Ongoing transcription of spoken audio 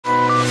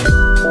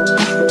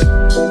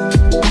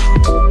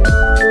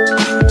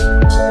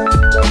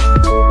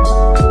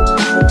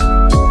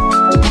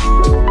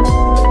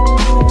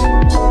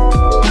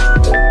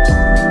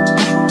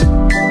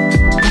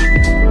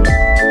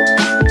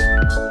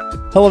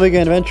Hello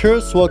vegan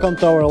adventurers, welcome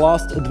to our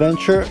last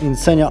adventure in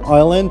Senja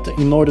Island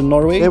in northern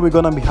Norway. Today we're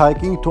gonna be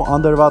hiking to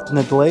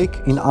Andervatnet Lake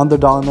in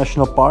Anderdalen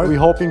National Park. We're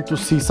hoping to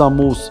see some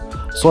moose.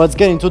 So let's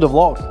get into the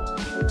vlog.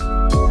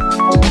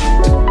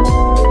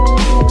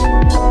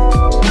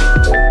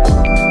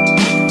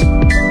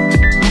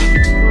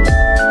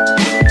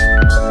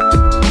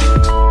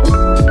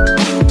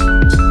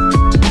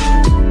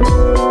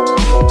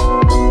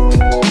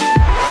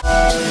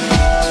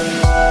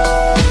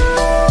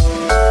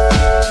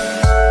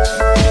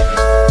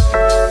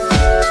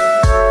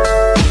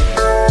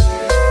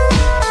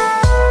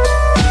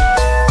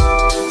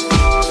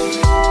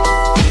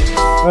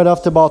 Right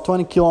after about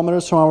 20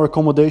 kilometers from our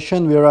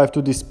accommodation, we arrived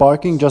to this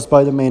parking just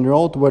by the main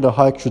road where the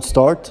hike should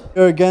start.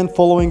 We're again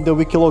following the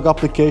Wikilog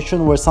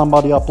application where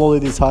somebody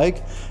uploaded this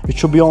hike. It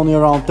should be only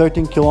around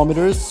 13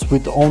 kilometers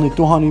with only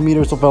 200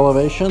 meters of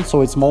elevation, so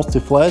it's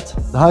mostly flat.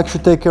 The hike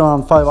should take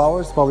around 5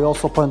 hours, but we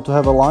also plan to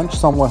have a lunch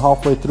somewhere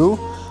halfway through.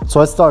 So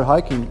let's start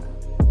hiking.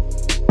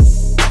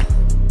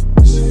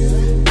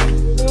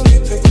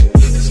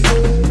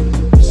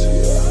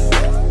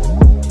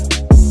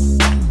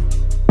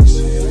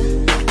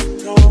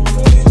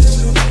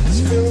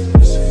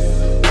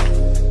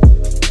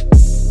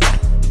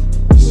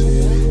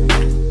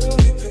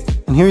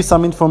 And here is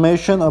some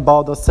information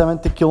about the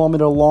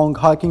 70-kilometer long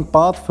hiking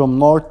path from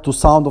north to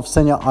south of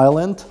Senja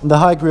Island. The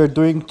hike we are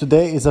doing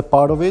today is a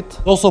part of it.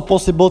 It's also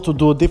possible to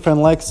do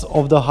different legs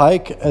of the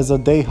hike as a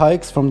day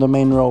hikes from the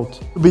main road.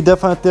 It will be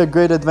definitely a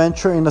great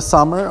adventure in the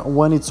summer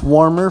when it's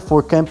warmer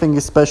for camping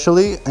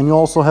especially, and you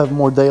also have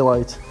more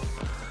daylight.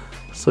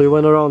 So we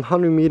went around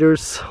 100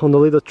 meters on the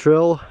little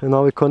trail and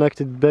now we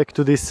connected back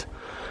to this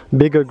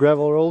bigger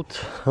gravel road.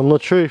 I'm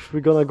not sure if we're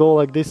gonna go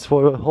like this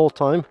for a whole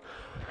time.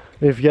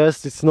 If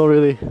yes, it's not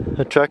really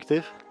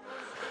attractive,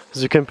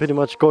 as you can pretty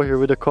much go here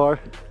with a car,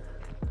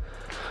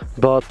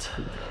 but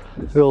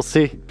we'll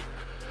see.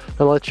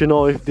 I'll let you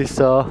know if this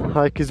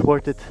hike is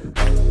worth it.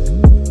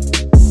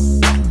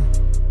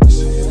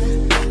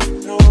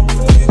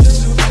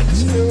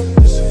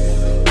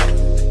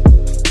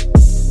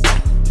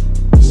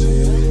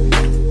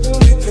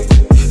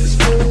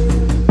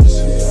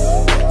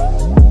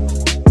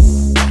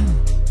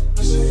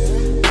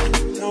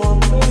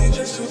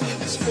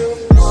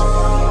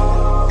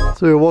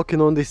 So we're walking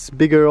on this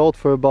bigger road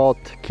for about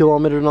a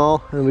kilometer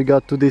now, and we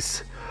got to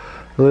this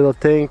little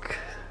tank.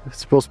 It's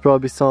supposed to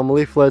probably be some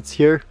leaflets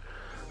here.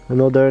 I'm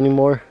not there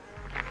anymore.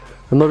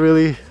 I'm not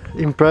really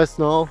impressed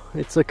now.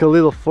 It's like a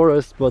little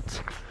forest,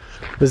 but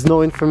there's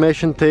no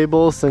information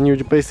tables and you're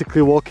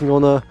basically walking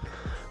on a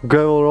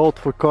gravel road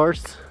for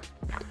cars.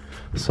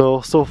 So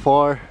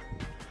far,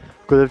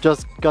 could have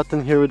just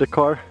gotten here with a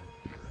car.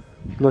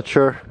 Not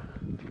sure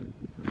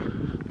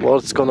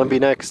what's gonna be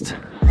next.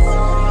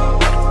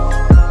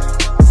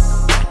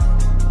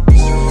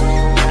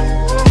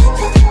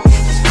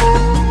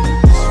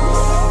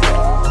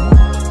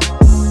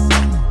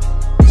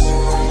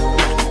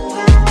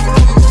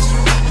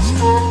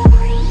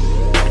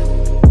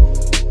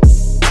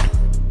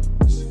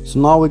 So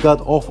now we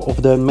got off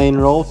of the main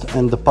road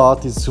and the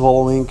path is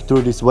following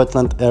through this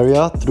wetland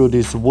area, through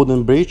this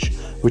wooden bridge,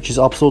 which is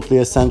absolutely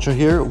essential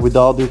here.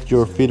 Without it,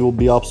 your feet will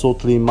be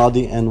absolutely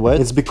muddy and wet.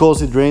 It's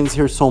because it rains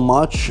here so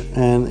much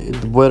and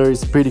the weather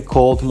is pretty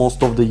cold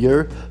most of the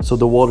year, so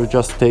the water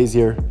just stays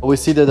here. We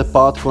see that the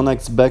path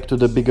connects back to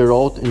the bigger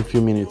road in a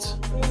few minutes.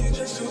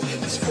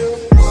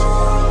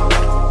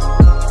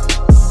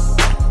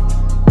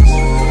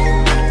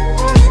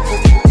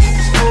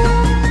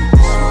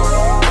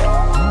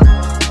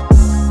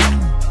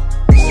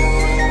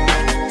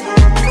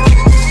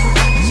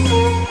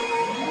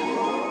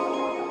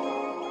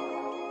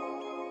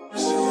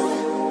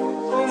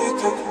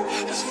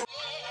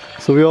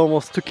 So we're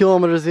almost 2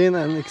 kilometers in,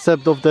 and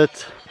except of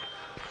that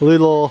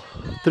little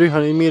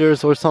 300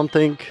 meters or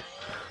something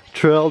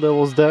trail that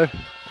was there,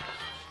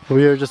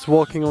 we are just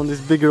walking on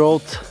this big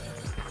road,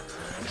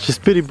 which is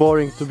pretty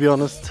boring to be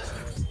honest.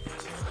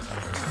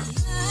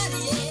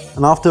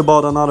 And after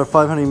about another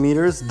 500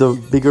 meters, the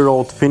bigger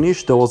road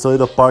finished. There was a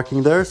little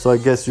parking there, so I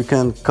guess you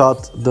can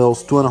cut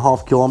those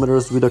 2.5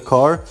 kilometers with a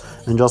car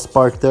and just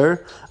park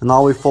there. And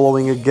now we're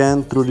following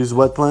again through this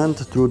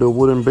wetland, through the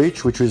wooden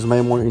bridge, which is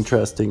way more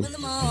interesting.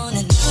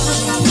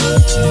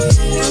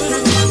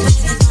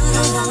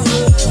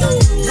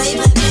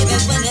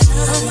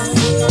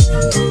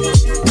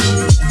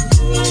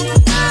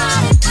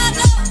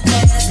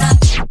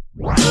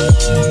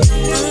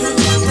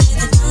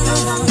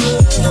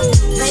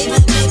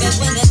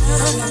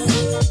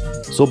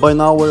 So by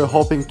now we're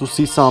hoping to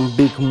see some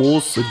big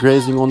moose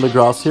grazing on the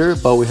grass here,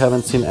 but we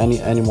haven't seen any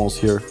animals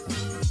here.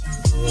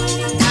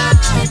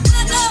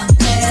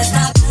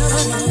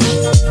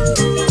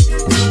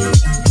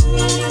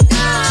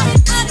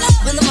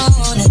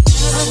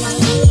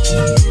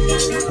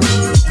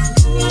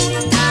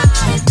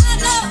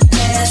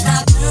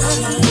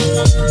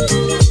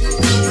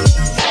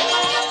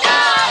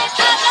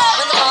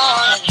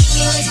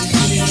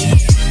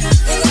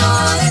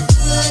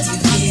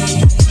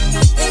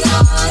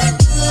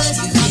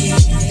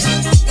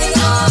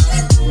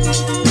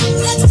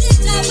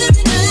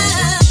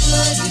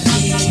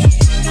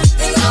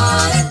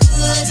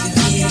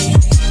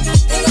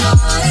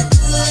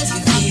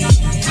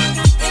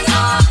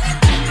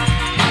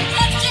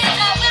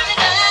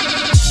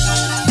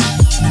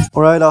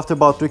 Alright, after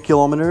about 3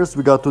 kilometers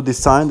we got to this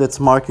sign that's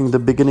marking the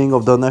beginning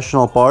of the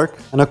national park.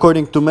 And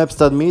according to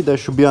maps.me there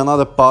should be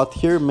another path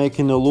here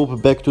making a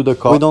loop back to the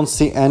car. We don't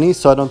see any,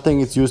 so I don't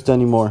think it's used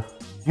anymore.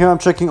 Here I'm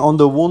checking on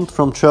the wound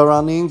from trail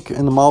running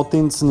in the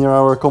mountains near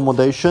our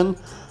accommodation.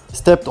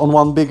 Stepped on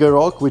one bigger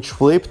rock which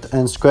flipped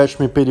and scratched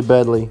me pretty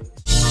badly.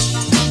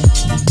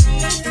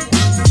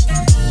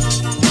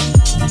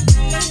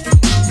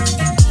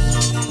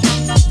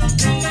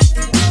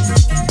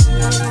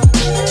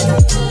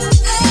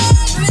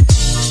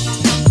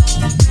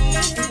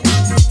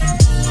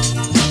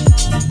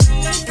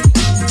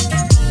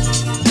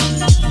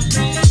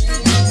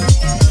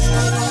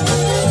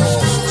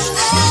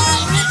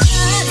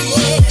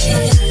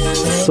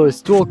 So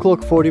it's 2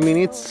 o'clock 40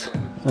 minutes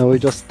and we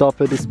just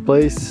stopped at this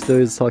place. There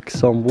is like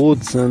some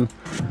woods and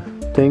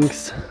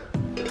things.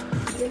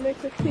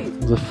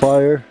 There's a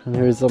fire and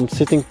here is some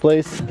sitting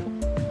place.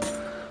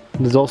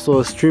 There's also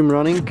a stream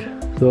running,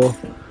 so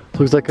it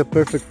looks like a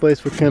perfect place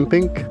for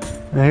camping.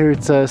 And here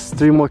it says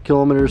 3 more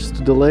kilometers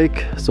to the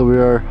lake, so we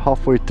are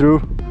halfway through.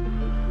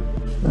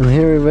 And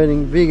here we're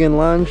getting vegan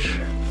lunch.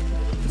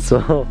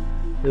 So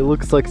it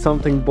looks like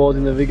something bought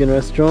in a vegan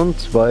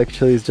restaurant, but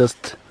actually it's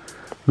just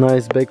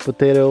nice baked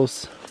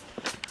potatoes.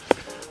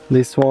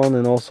 This one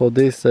and also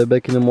this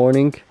back in the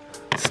morning.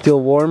 It's still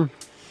warm,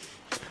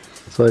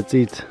 so let's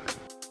eat.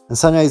 And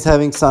Senja is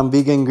having some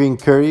vegan green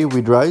curry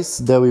with rice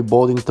that we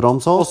bought in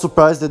Tromsø. I was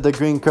surprised that the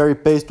green curry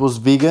paste was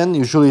vegan.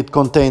 Usually it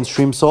contains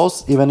shrimp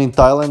sauce. Even in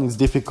Thailand it's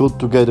difficult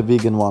to get a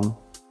vegan one.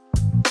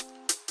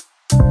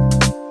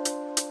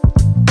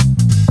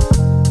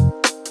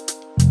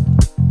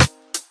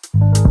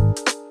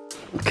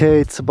 Okay,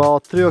 it's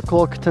about 3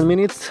 o'clock 10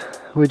 minutes.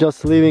 We're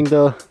just leaving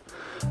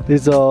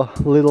this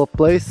little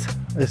place.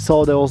 I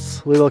saw there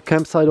was a little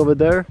campsite over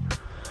there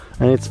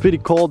and it's pretty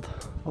cold,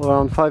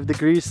 around 5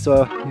 degrees,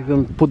 so you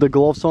can put the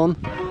gloves on.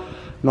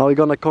 Now we're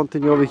gonna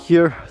continue over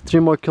here, 3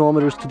 more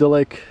kilometers to the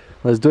lake.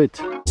 Let's do it.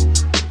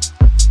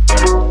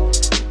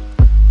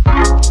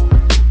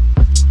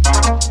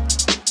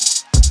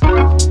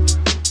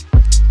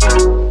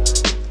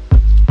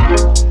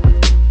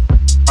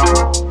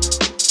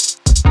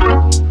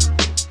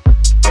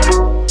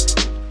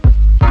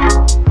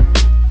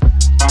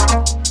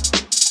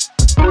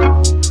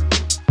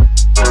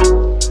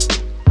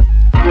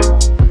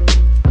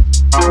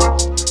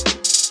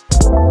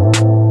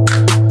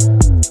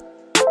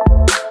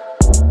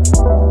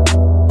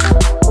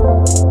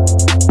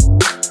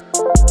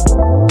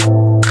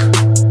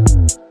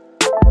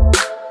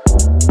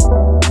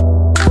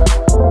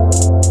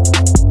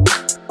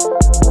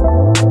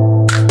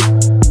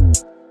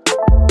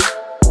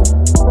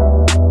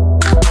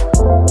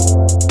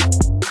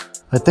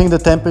 I think the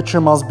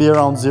temperature must be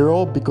around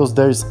 0 because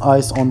there is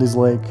ice on this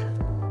lake.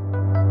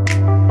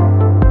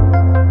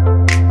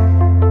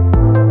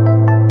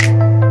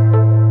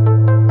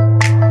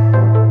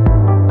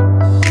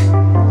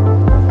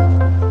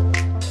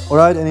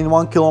 Alright, and in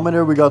 1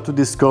 kilometer we got to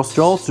this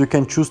crossroad, so you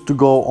can choose to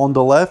go on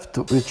the left,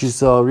 which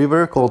is a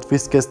river called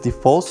Fiskesti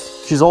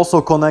Foss. She's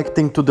also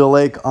connecting to the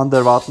lake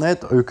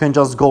Andervatnet, or you can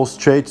just go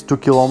straight 2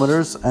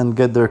 kilometers and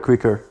get there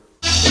quicker.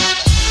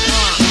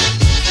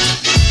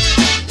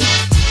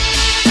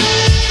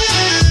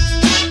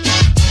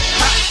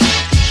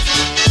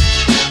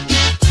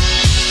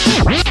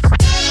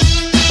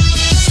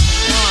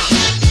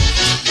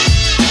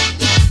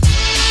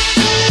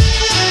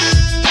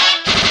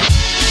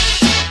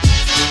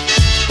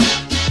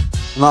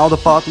 Now the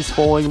path is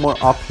following more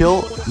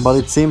uphill, but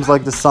it seems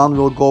like the sun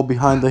will go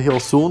behind the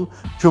hill soon,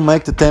 which will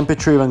make the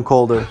temperature even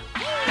colder.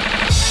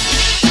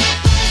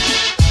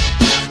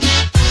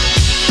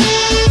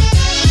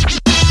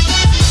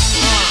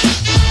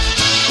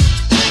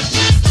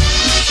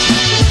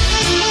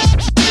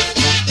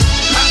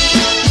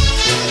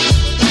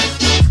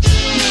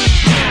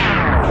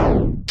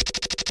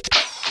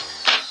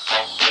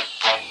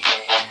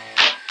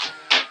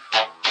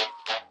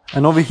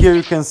 And over here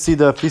you can see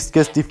the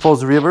Fiskesti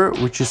Foss river,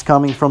 which is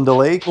coming from the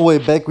lake. On the way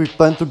back we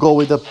plan to go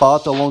with the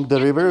path along the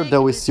river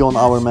that we see on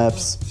our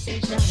maps.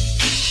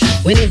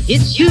 When it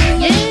hits you,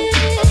 yes,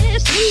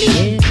 yes,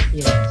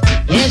 yes,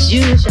 yes,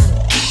 you shall.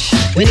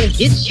 When it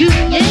hits you,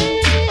 yes,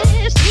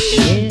 yes,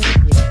 yes,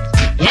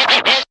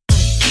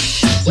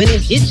 yes. When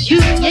it hits you,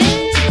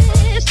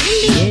 yes,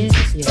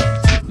 yes, yes.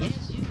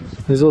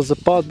 This was the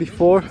path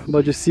before,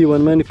 but you see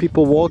when many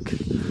people walk,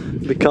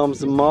 it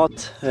becomes mud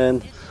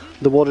and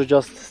the water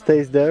just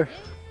stays there.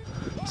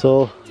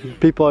 So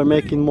people are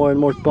making more and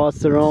more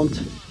paths around,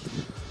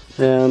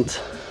 and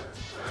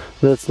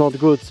that's not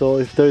good. So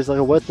if there is like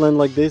a wetland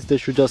like this, they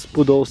should just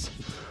put those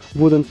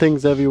wooden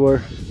things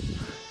everywhere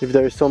if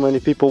there is so many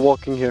people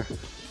walking here.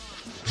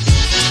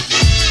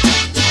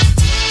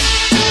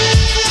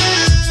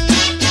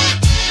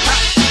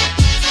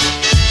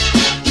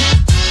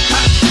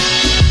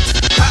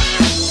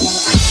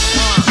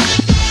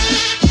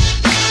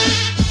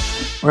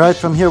 Alright,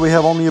 from here we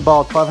have only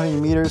about 500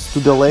 meters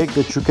to the lake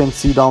that you can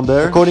see down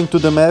there. According to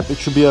the map, it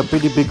should be a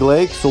pretty big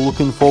lake, so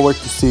looking forward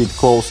to see it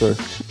closer.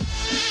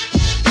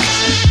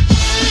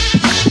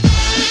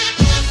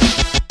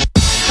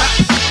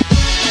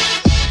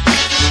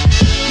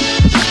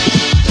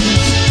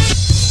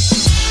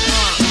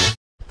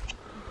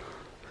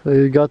 So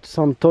you got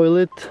some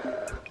toilet.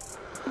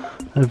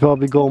 I'll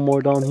probably go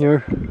more down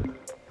here,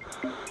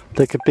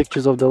 take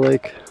pictures of the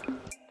lake.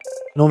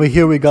 And over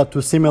here we got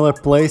two similar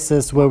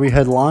places where we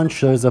had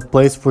lunch. There's a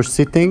place for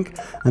sitting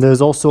and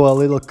there's also a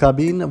little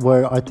cabin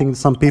where I think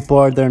some people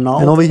are there now.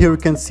 And over here you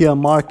can see a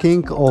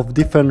marking of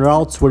different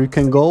routes where you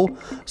can go.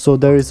 So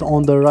there is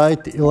on the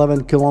right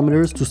 11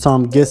 kilometers to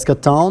some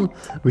Geska town,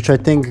 which I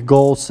think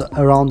goes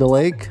around the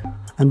lake.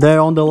 And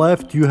there on the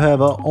left you have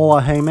Ola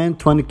Heimen,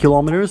 20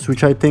 kilometers,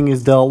 which I think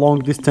is the long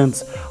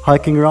distance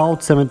hiking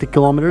route, 70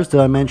 kilometers that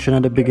I mentioned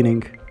at the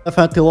beginning.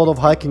 Definitely a lot of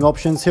hiking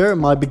options here.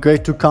 Might be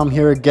great to come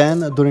here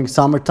again during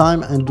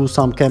summertime and do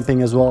some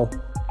camping as well.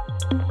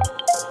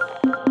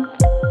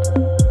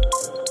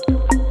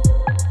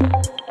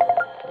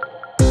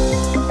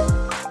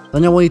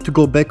 Tanya wanted to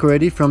go back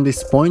already from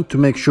this point to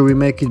make sure we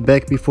make it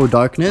back before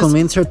darkness.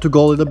 Convince her to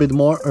go a little bit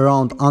more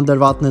around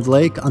Andervatnet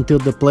lake until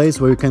the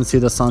place where you can see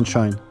the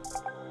sunshine.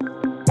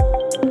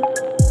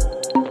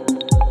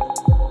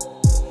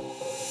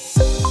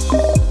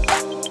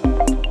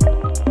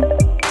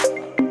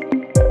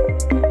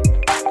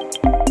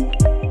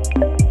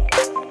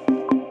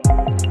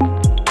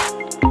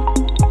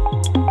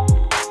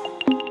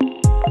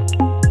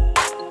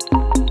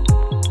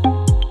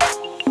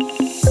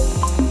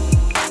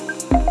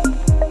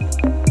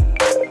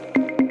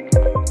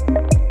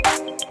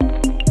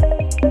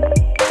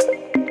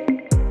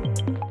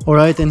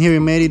 Alright, and here we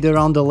made it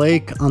around the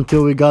lake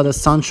until we got the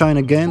sunshine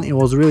again. It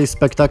was really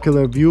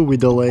spectacular view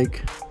with the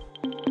lake.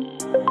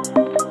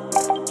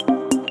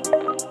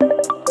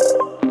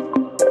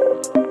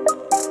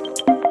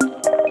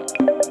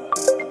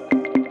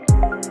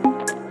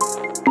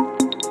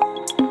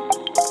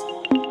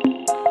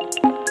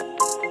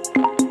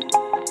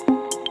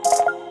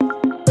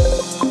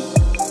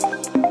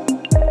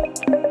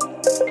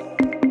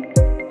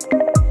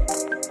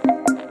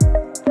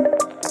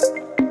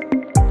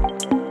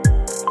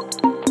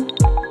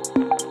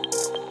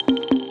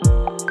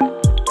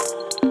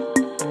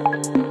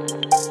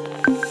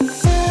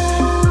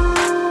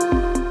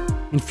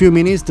 In few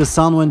minutes the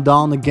sun went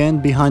down again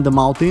behind the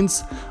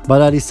mountains,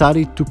 but I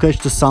decided to catch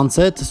the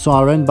sunset, so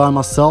I ran by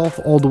myself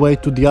all the way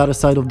to the other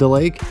side of the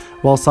lake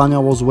while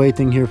Sanya was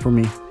waiting here for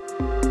me.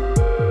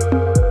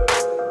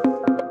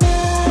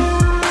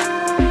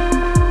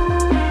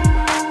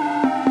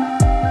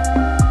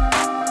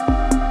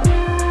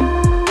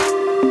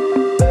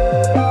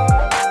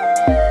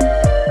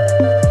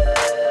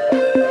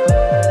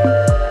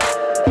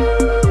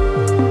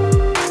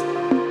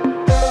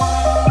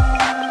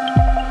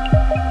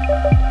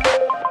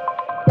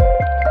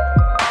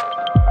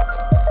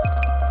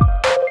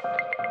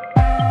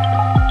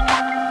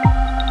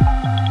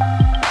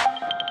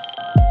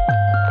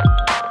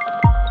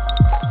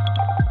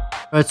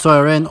 Right, so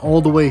I ran all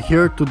the way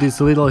here to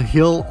this little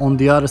hill on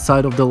the other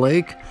side of the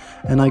lake,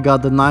 and I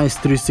got the nice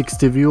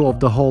 360 view of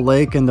the whole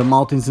lake and the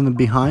mountains in the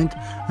behind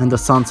and the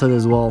sunset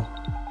as well.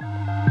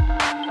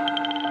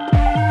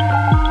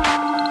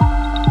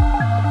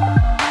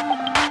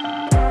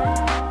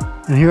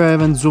 And here I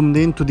even zoomed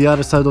in to the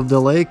other side of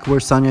the lake where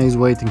Sanya is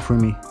waiting for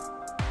me.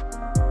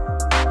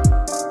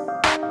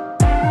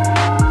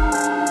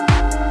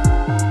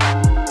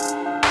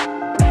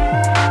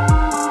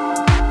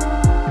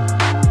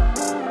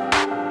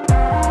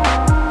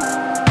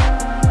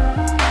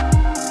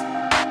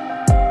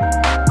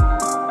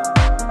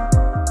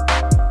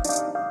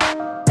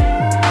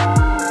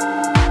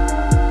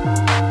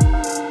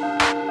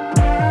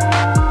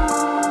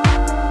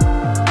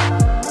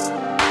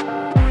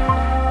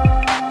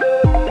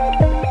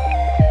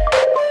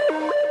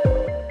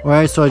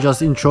 Alright, so I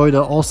just enjoyed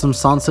the awesome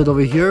sunset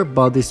over here,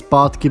 but this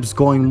path keeps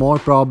going more,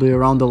 probably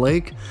around the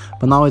lake.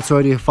 But now it's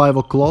already 5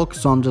 o'clock,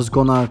 so I'm just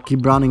gonna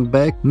keep running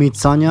back, meet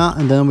Sanya,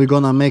 and then we're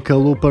gonna make a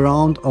loop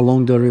around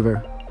along the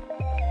river.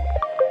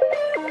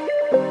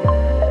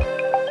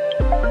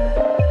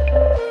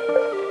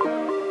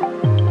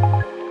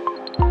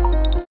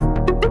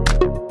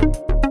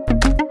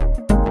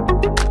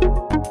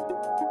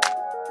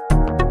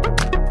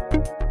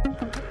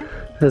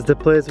 That's the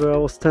place where I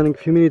was standing a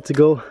few minutes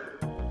ago.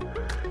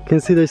 You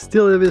can see there's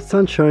still a little bit of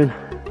sunshine,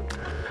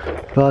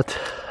 but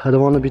I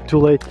don't want to be too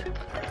late,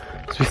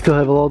 because we still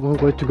have a long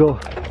way to go.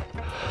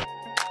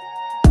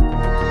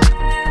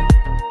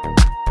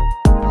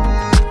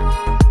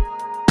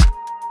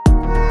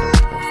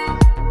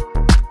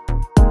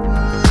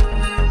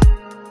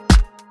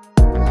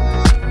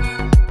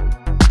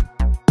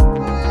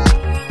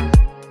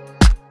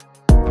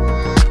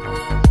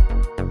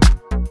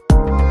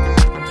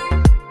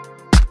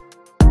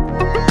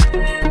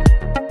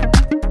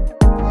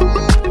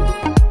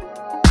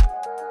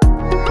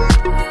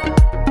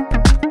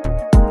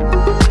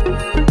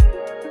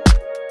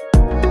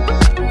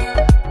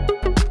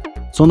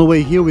 So on the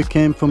way here we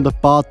came from the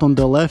path on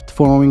the left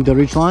following the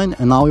ridgeline,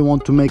 and now we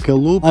want to make a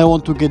loop. I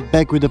want to get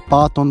back with the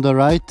path on the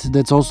right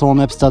that's also on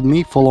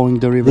Anderdalen following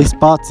the river. This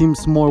path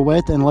seems more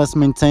wet and less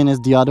maintained as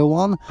the other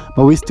one,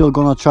 but we're still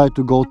gonna try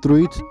to go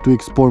through it to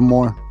explore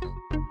more.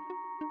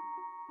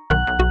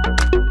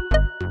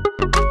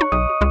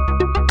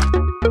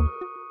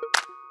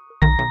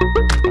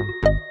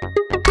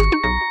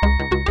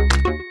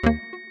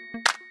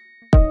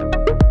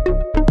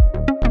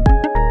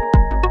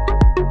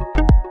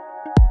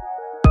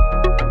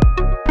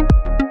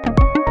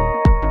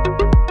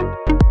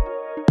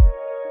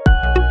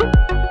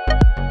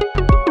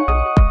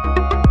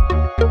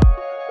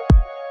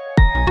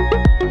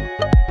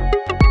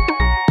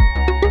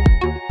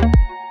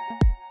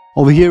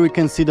 Over here we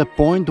can see the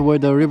point where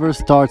the river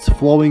starts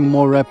flowing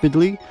more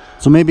rapidly,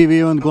 so maybe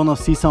we're even gonna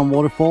see some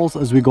waterfalls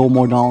as we go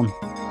more down.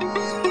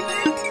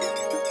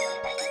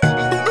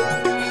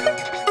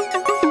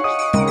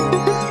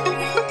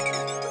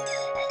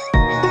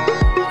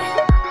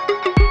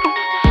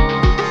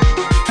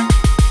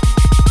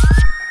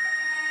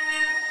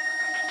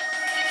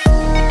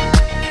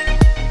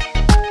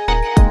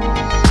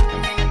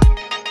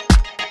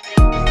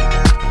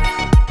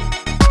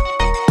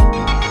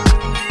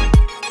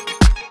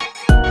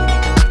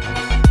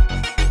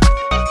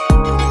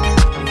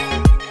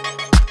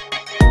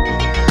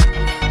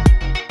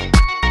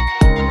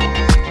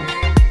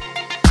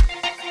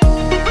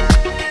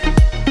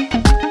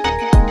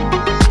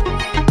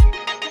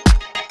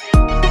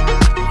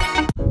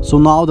 So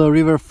now the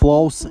river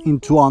flows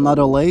into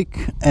another lake,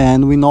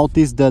 and we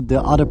noticed that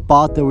the other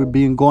path that we've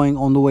been going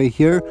on the way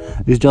here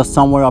is just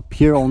somewhere up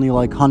here, only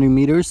like 100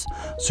 meters,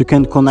 so you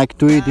can connect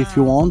to it if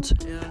you want.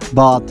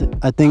 But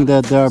I think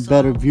that there are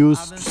better views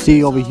to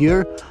see over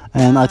here,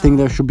 and I think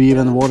there should be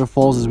even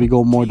waterfalls as we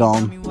go more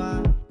down.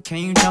 Can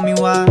you tell me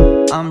why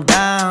I'm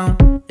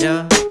down?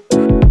 Yeah,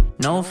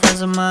 no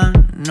friends of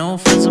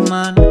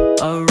mine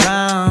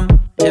around.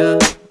 Yeah,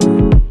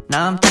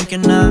 now I'm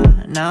thinking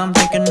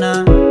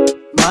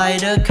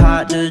might have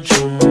caught the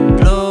June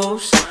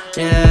blues.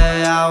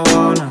 Yeah, I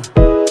wanna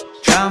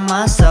drown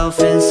myself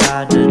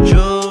inside the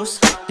juice.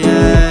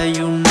 Yeah,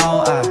 you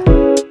know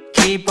I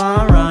keep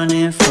on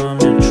running from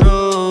the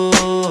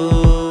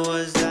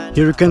truth.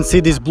 Here you can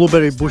see these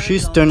blueberry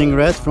bushes turning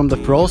red from the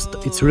frost.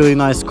 It's really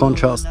nice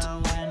contrast.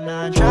 When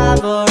I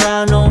drive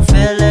around, don't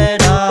feel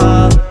it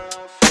up.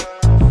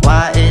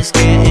 Why it's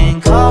getting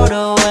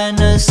colder when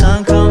the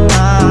sun come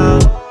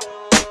out.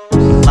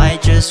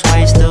 Might just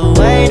waste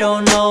away,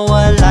 don't know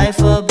what life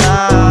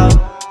about.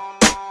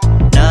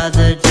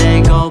 Another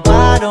day go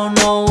by, don't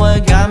know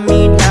what got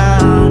me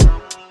down.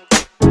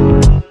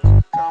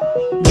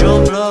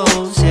 June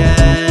blues,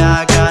 yeah,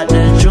 I got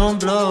the June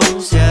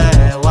blues,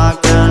 yeah.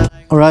 Walk down.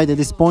 Alright, at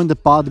this point the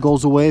path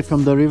goes away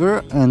from the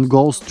river and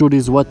goes through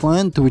this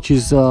wetland, which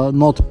is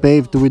not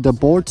paved with the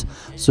boards,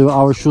 so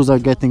our shoes are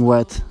getting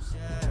wet.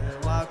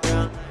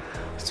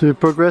 So we're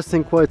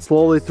progressing quite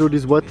slowly through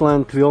this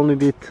wetland. We only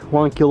did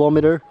 1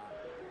 kilometer.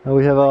 And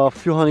we have a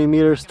few hundred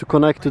meters to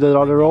connect to the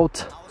other road,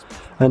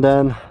 and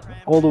then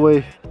all the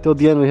way till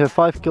the end we have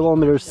 5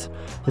 kilometers.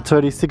 It's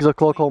already 6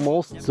 o'clock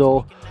almost,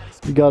 so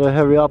we gotta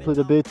hurry up a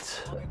little bit,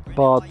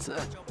 but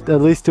at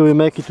least till we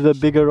make it to the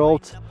bigger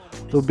road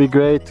it will be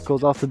great,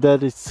 because after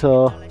that it's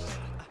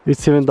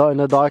even in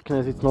the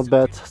darkness, it's not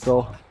bad,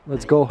 so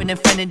let's go. In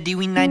Infinity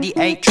we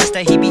 98, trust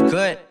that he be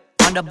good.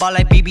 On the ball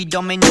like BB,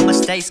 don't make no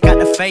mistakes, got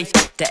the faith.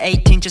 The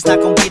 18 just not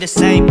gonna be the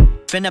same.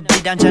 Finna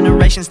bleed down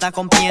generations, not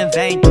gonna be in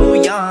vain. Too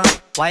young,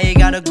 why you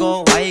gotta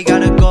go,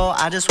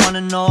 I just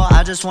wanna know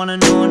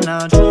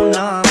now. True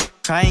now,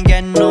 crying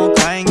getting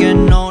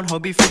old,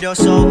 hope you free your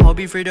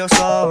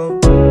soul,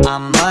 I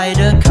might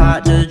have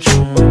caught the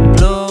June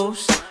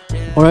blues.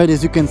 Alright,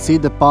 as you can see,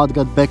 the path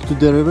got back to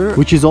the river,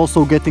 which is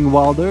also getting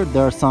wilder.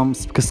 There are some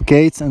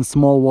cascades and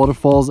small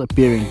waterfalls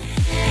appearing.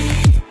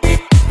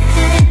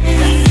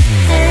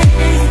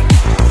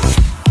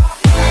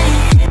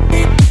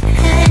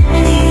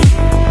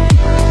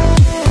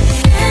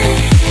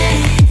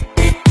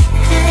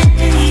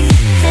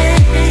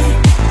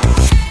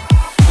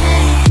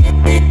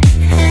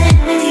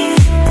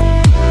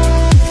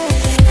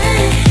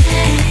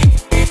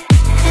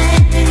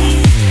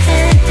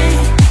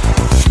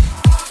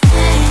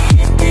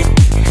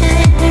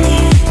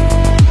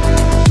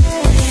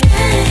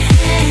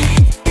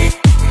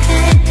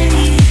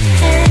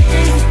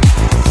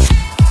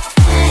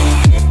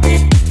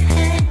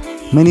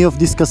 Many of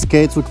these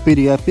cascades look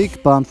pretty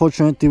epic, but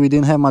unfortunately we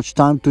didn't have much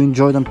time to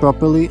enjoy them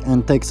properly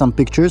and take some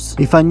pictures.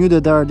 If I knew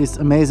that there are these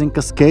amazing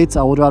cascades,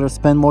 I would rather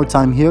spend more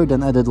time here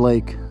than at that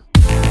lake.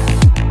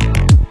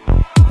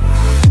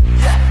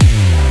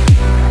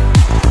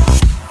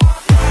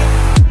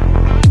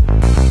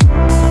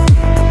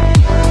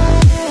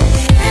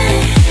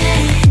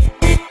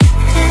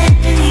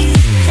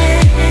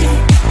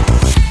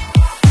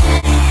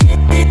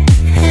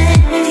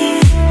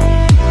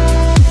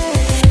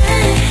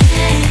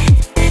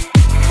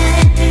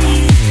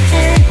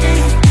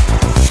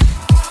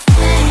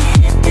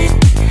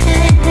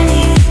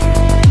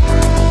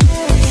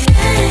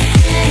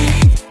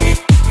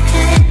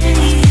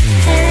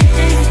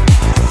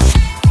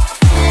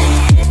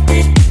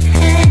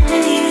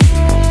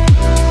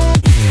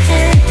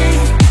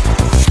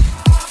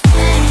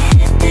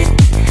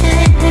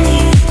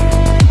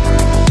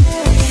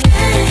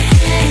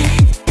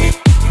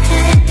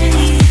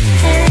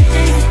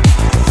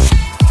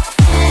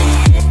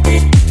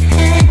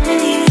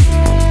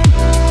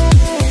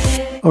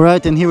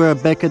 Alright, and here we are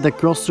back at the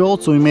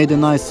crossroads, so we made a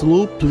nice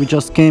loop. We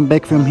just came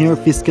back from here,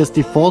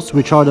 Fiskesti Falls,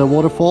 which are the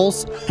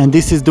waterfalls, and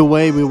this is the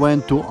way we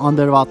went to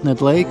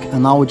Andervatnet lake,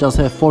 and now we just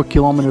have 4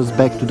 kilometers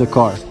back to the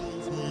car.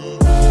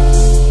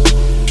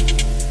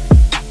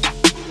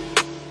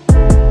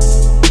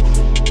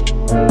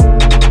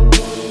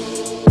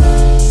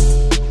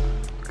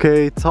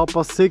 Okay, it's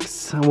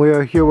 6:30 and we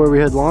are here where we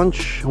had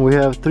lunch. We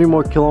have 3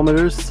 more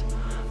kilometers,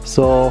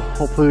 so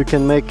hopefully we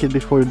can make it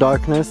before the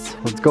darkness.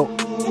 Let's go.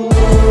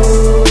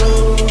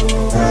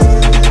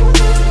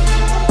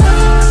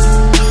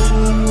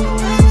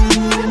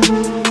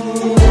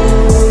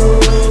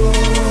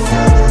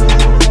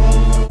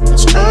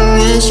 It's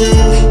always you,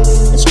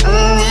 it's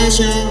always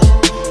you,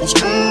 it's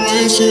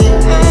always you.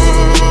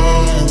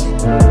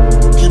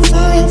 I keep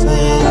falling for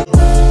you.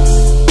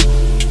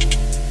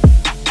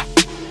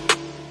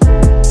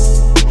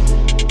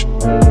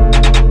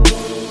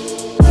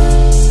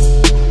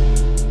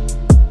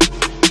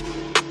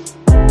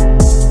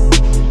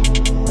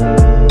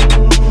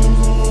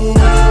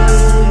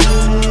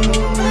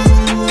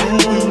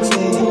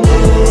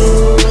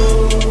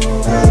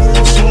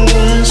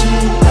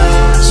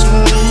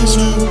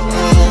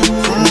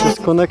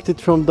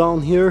 Connected from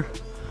down here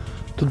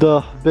to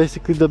the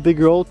basically the big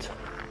road.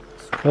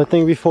 I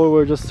think before we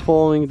were just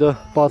following the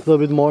path a little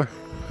bit more,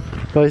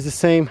 but it's the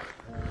same.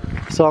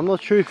 So I'm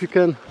not sure if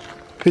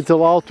it's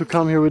allowed to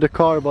come here with a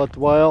car, but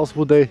why else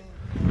would they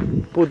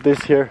put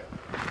this here?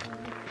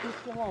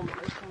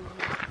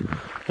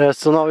 Yeah,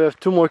 so now we have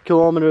 2 more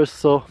kilometers,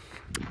 so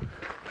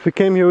if we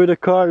came here with a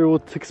car we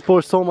would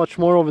explore so much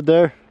more over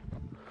there.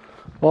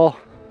 Well,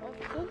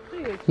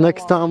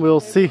 next time we'll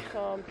see.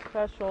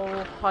 Special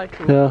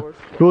hiking course.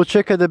 We'll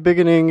check at the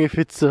beginning if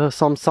it's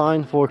some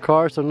sign for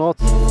cars or not.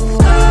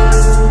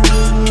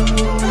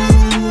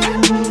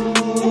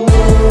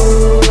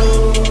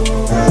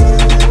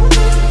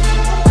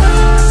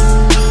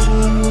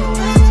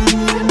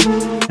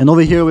 And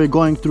over here we're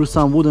going through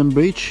some wooden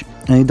bridge,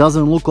 and it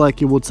doesn't look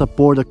like it would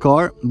support a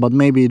car, but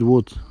maybe it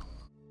would.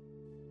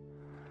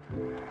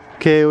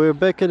 Okay, we're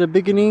back at the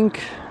beginning.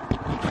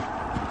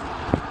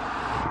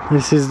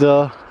 This is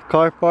the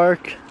car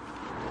park.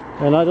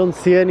 And I don't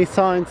see any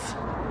signs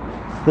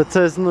that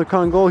says no,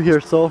 can't go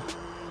here, so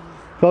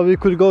probably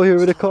could go here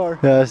with a car.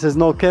 Yeah, it says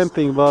no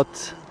camping, but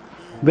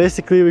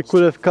basically we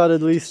could have cut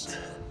at least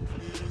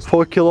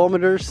 4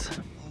 kilometers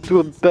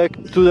to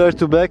there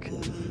to back.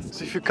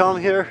 So if you come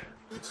here,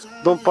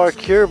 don't park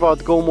here,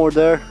 but go more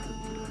there,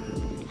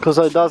 because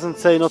it doesn't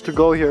say not to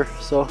go here,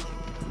 so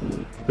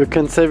you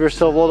can save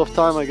yourself a lot of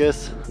time, I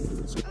guess.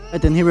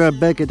 And here we are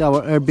back at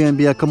our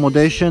Airbnb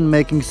accommodation,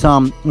 making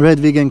some red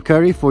vegan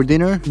curry for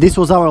dinner. This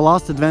was our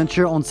last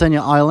adventure on Senja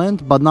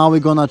Island, but now we're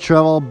gonna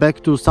travel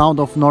back to south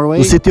of Norway,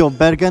 the city of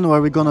Bergen, where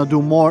we're gonna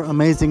do more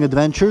amazing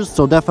adventures.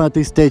 So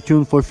definitely stay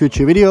tuned for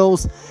future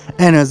videos.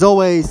 And as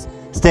always,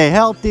 stay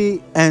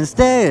healthy and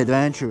stay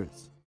adventurous.